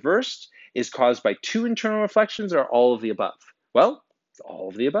colors reversed, is caused by two internal reflections, or all of the above? Well, it's all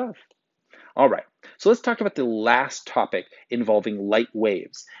of the above. All right, so let's talk about the last topic involving light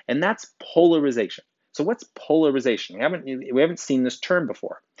waves, and that's polarization. So what's polarization? We haven't seen this term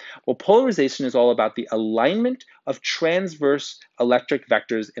before. Well, polarization is all about the alignment of transverse electric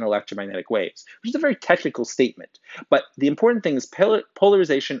vectors in electromagnetic waves, which is a very technical statement. But the important thing is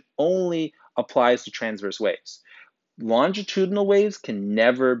polarization only applies to transverse waves. Longitudinal waves can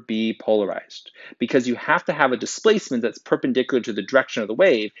never be polarized because you have to have a displacement that's perpendicular to the direction of the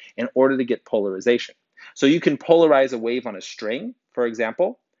wave in order to get polarization. So you can polarize a wave on a string, for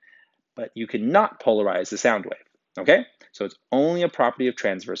example, but you cannot polarize the sound wave, okay? So it's only a property of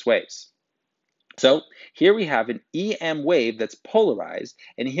transverse waves. So here we have an EM wave that's polarized,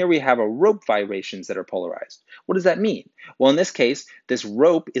 and here we have a rope vibrations that are polarized. What does that mean? Well, in this case, this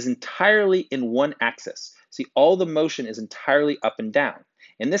rope is entirely in one axis. See, all the motion is entirely up and down.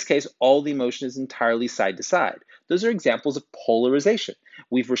 In this case, all the motion is entirely side to side. Those are examples of polarization.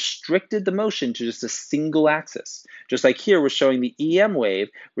 We've restricted the motion to just a single axis. Just like here, we're showing the EM wave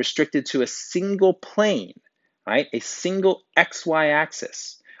restricted to a single plane, right? A single XY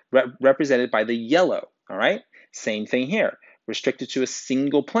axis represented by the yellow, all right? Same thing here, restricted to a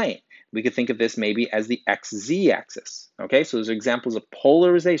single plane. We could think of this maybe as the XZ axis, okay? So those are examples of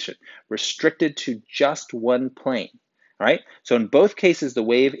polarization, restricted to just one plane, all right? So in both cases, the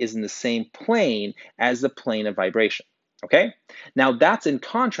wave is in the same plane as the plane of vibration. Okay? Now that's in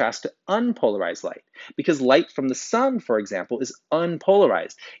contrast to unpolarized light, because light from the sun, for example, is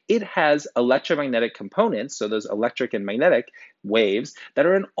unpolarized. It has electromagnetic components, so those electric and magnetic waves that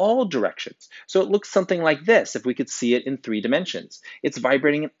are in all directions. So it looks something like this if we could see it in 3 dimensions. It's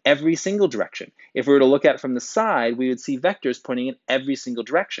vibrating in every single direction. If we were to look at it from the side, we would see vectors pointing in every single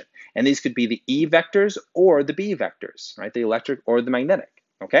direction. And these could be the E vectors or the B vectors, right? The electric or the magnetic,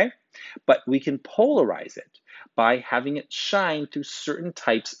 okay? But we can polarize it by having it shine through certain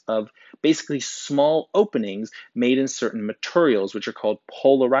types of basically small openings made in certain materials, which are called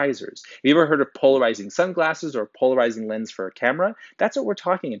polarizers. Have you ever heard of polarizing sunglasses or polarizing lens for a camera? That's what we're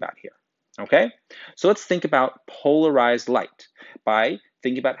talking about here, okay? So let's think about polarized light by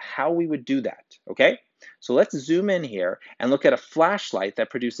thinking about how we would do that, okay? So let's zoom in here and look at a flashlight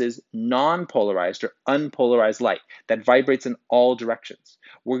that produces non-polarized or unpolarized light that vibrates in all directions.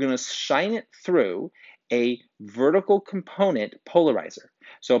 We're going to shine it through a vertical component polarizer.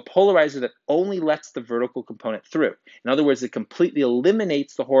 So a polarizer that only lets the vertical component through. In other words, it completely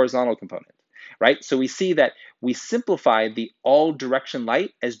eliminates the horizontal component, right? So we see that we simplify the all direction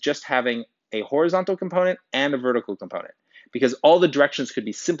light as just having a horizontal component and a vertical component, because all the directions could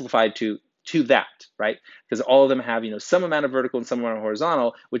be simplified to that, right? Because all of them have, some amount of vertical and some amount of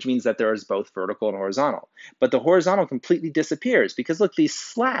horizontal, which means that there is both vertical and horizontal. But the horizontal completely disappears because look, these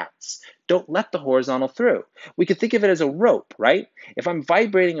slats don't let the horizontal through. We could think of it as a rope, right? If I'm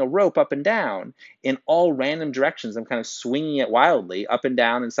vibrating a rope up and down in all random directions, I'm kind of swinging it wildly up and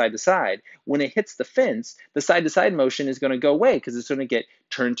down and side to side. When it hits the fence, the side to side motion is going to go away because it's going to get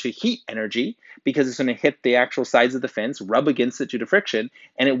turned to heat energy, because it's going to hit the actual sides of the fence, rub against it due to friction,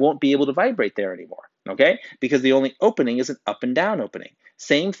 and it won't be able to vibrate there anymore, okay? Because the only opening is an up and down opening.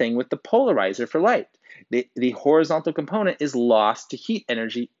 Same thing with the polarizer for light. The horizontal component is lost to heat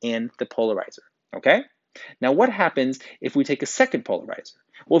energy in the polarizer, okay? Now what happens if we take a second polarizer?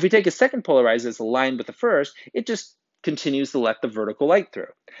 Well, if we take a second polarizer that's aligned with the first, it just continues to let the vertical light through.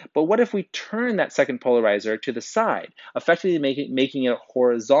 But what if we turn that second polarizer to the side, effectively making it a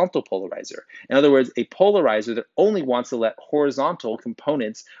horizontal polarizer? In other words, a polarizer that only wants to let horizontal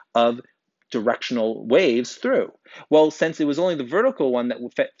components of directional waves through. Well, since it was only the vertical one that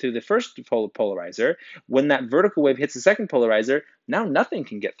fed through the first polarizer, when that vertical wave hits the second polarizer, now nothing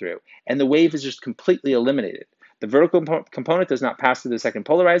can get through, and the wave is just completely eliminated. The vertical component does not pass through the second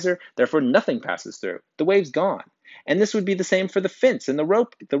polarizer, therefore nothing passes through. The wave's gone. And this would be the same for the fence and the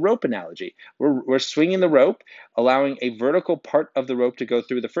rope analogy. We're swinging the rope, allowing a vertical part of the rope to go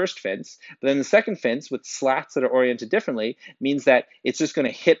through the first fence, but then the second fence with slats that are oriented differently means that it's just going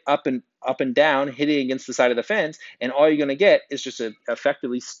to hit up and down, hitting against the side of the fence, and all you're going to get is just an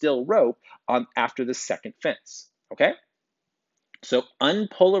effectively still rope after the second fence. okay? So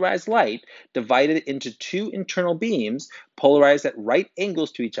unpolarized light divided into two internal beams polarized at right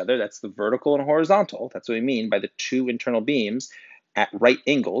angles to each other. That's the vertical and horizontal. That's what we mean by the two internal beams at right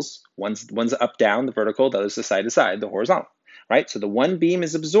angles. One's up, down, the vertical, the other's the side to side, the horizontal, right? So the one beam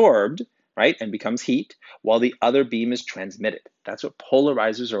is absorbed, right, and becomes heat, while the other beam is transmitted. That's what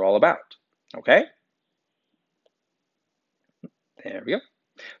polarizers are all about, okay? There we go.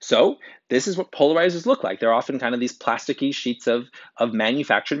 So this is what polarizers look like. They're often kind of these plasticky sheets of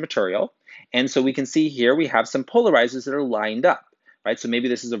manufactured material. And so we can see here we have some polarizers that are lined up, right? So maybe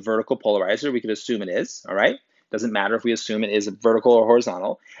this is a vertical polarizer. We could assume it is, all right? Doesn't matter if we assume it is vertical or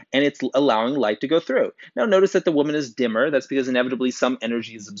horizontal, and it's allowing light to go through. Now notice that the woman is dimmer. That's because inevitably some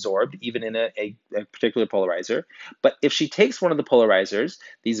energy is absorbed, even in a particular polarizer. But if she takes one of the polarizers,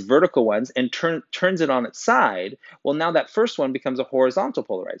 these vertical ones, and turns it on its side, well, now that first one becomes a horizontal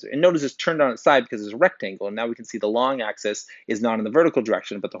polarizer. And notice it's turned on its side because it's a rectangle, and now we can see the long axis is not in the vertical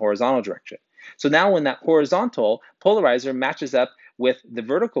direction, but the horizontal direction. So now when that horizontal polarizer matches up with the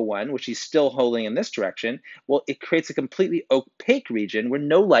vertical one, which he's still holding in this direction, well, it creates a completely opaque region where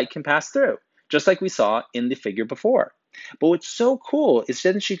no light can pass through, just like we saw in the figure before. But what's so cool is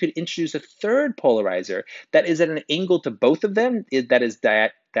then she could introduce a third polarizer that is at an angle to both of them, that is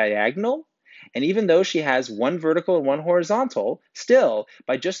diagonal. And even though she has one vertical and one horizontal, still,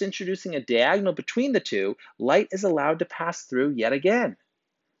 by just introducing a diagonal between the two, light is allowed to pass through yet again.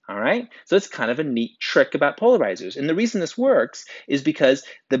 All right, so it's kind of a neat trick about polarizers. And the reason this works is because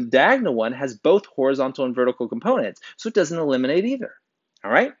the diagonal one has both horizontal and vertical components, so it doesn't eliminate either.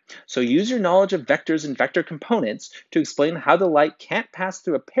 All right, so use your knowledge of vectors and vector components to explain how the light can't pass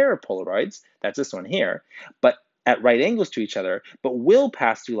through a pair of polaroids, that's this one here, but at right angles to each other, but will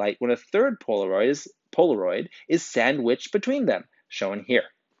pass through light when a third Polaroid is sandwiched between them, shown here.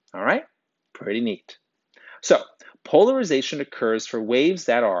 All right, pretty neat. So polarization occurs for waves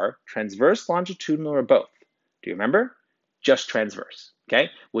that are transverse, longitudinal, or both. Do you remember? Just transverse,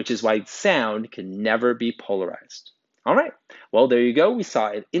 okay? Which is why sound can never be polarized. All right, well, there you go. We saw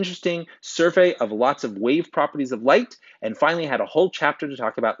an interesting survey of lots of wave properties of light, and finally had a whole chapter to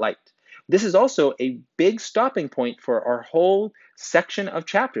talk about light. This is also a big stopping point for our whole section of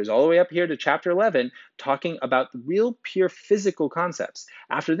chapters, all the way up here to chapter 11, talking about real pure physical concepts.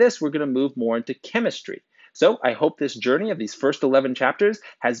 After this, we're going to move more into chemistry. So I hope this journey of these first 11 chapters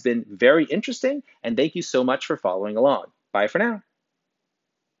has been very interesting, and thank you so much for following along. Bye for now.